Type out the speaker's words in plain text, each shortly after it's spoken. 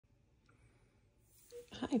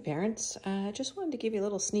Hi, parents. I just wanted to give you a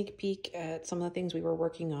little sneak peek at some of the things we were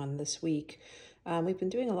working on this week. We've been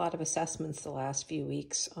doing a lot of assessments the last few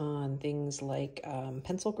weeks on things like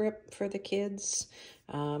pencil grip for the kids,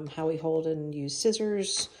 how we hold and use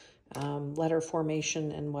scissors, letter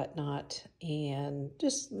formation and whatnot, and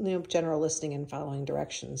just general listening and following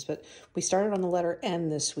directions. But we started on the letter N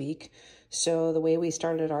this week. So the way we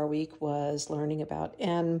started our week was learning about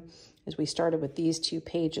N. Is we started with these two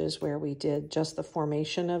pages where we did just the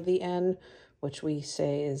formation of the N, which we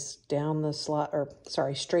say is down the slide, or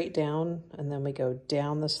sorry, straight down, and then we go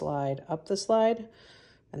down the slide, up the slide,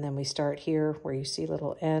 and then we start here where you see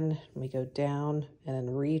little N, and we go down and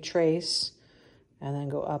then retrace, and then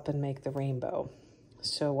go up and make the rainbow.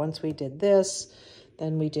 So once we did this,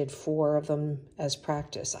 then we did 4 of them as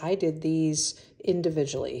practice. I did these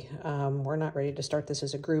individually. We're not ready to start this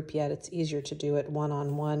as a group yet. It's easier to do it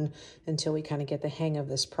one-on-one until we kind of get the hang of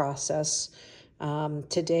this process.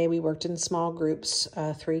 Today we worked in small groups,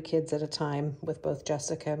 3 kids at a time with both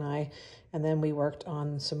Jessica and I, and then we worked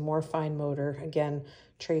on some more fine motor, again,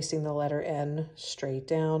 tracing the letter N, straight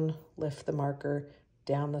down, lift the marker,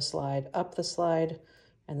 down the slide, up the slide,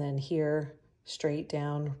 and then here, straight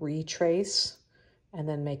down, retrace, and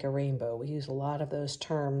then make a rainbow. We use a lot of those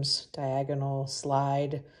terms, diagonal,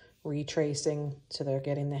 slide, retracing, so they're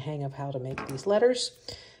getting the hang of how to make these letters.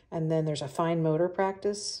 And then there's a fine motor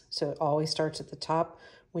practice, so it always starts at the top.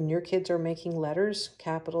 When your kids are making letters,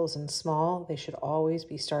 capitals and small, they should always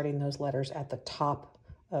be starting those letters at the top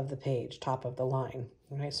of the page, top of the line.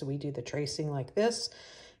 Okay, so we do the tracing like this,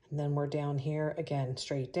 and then we're down here, again,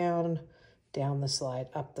 straight down the slide,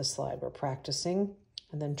 up the slide. We're practicing,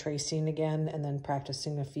 and then tracing again, and then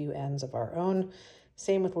practicing a few ends of our own.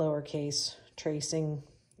 Same with lowercase, tracing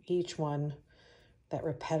each one, that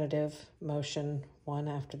repetitive motion, one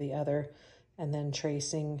after the other, and then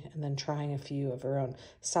tracing, and then trying a few of our own.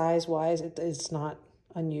 Size-wise, it's not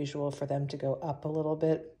unusual for them to go up a little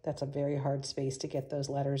bit. That's a very hard space to get those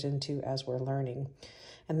letters into as we're learning.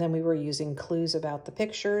 And then we were using clues about the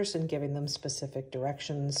pictures and giving them specific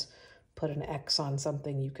directions. Put an X on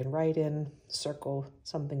something you can write in, circle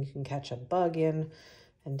something you can catch a bug in,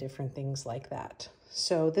 and different things like that.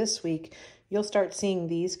 So this week, you'll start seeing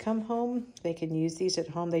these come home. They can use these at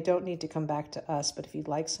home. They don't need to come back to us, but if you'd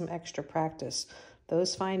like some extra practice,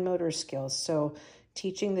 those fine motor skills. So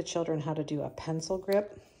teaching the children how to do a pencil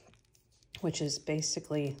grip, which is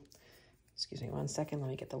basically, excuse me one second, let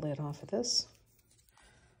me get the lid off of this.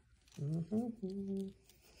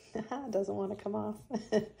 It doesn't want to come off.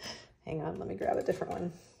 Hang on, let me grab a different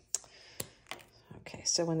one. Okay,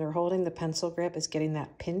 so when they're holding the pencil grip, is getting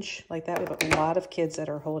that pinch like that. We have a lot of kids that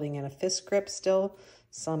are holding in a fist grip still,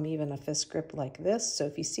 some even a fist grip like this. So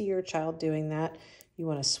if you see your child doing that, you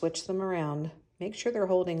want to switch them around. Make sure they're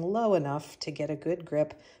holding low enough to get a good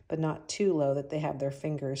grip, but not too low that they have their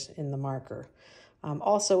fingers in the marker.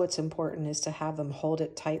 Also, what's important is to have them hold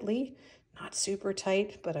it tightly, not super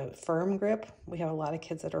tight, but a firm grip. We have a lot of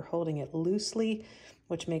kids that are holding it loosely,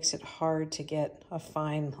 which makes it hard to get a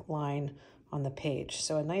fine line on the page.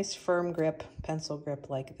 So a nice firm grip, pencil grip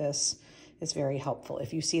like this is very helpful.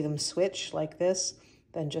 If you see them switch like this,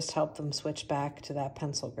 then just help them switch back to that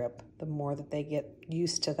pencil grip. The more that they get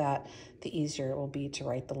used to that, the easier it will be to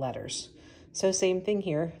write the letters. So same thing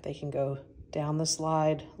here. They can go down the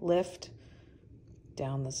slide, lift,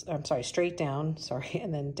 down this, I'm sorry, straight down, sorry,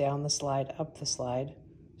 and then down the slide, up the slide,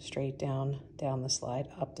 straight down the slide,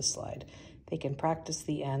 up the slide. They can practice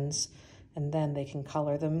the ends, and then they can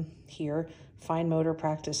color them here. Fine motor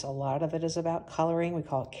practice, a lot of it is about coloring. We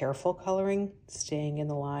call it careful coloring, staying in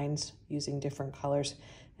the lines, using different colors,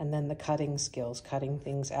 and then the cutting skills, cutting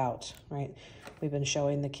things out, right? We've been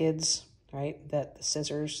showing the kids, right, that the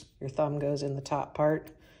scissors, your thumb goes in the top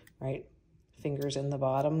part, right? Fingers in the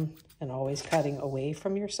bottom, and always cutting away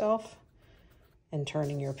from yourself and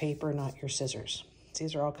turning your paper, not your scissors.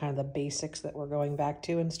 These are all kind of the basics that we're going back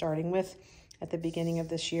to and starting with at the beginning of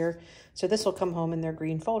this year. So this will come home in their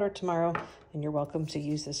green folder tomorrow, and you're welcome to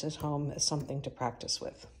use this at home as something to practice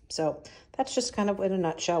with. So that's just kind of in a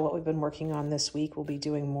nutshell what we've been working on this week. We'll be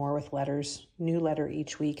doing more with letters, new letter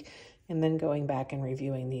each week, and then going back and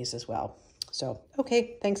reviewing these as well. So,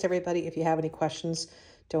 okay, thanks everybody. If you have any questions,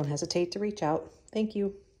 don't hesitate to reach out. Thank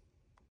you.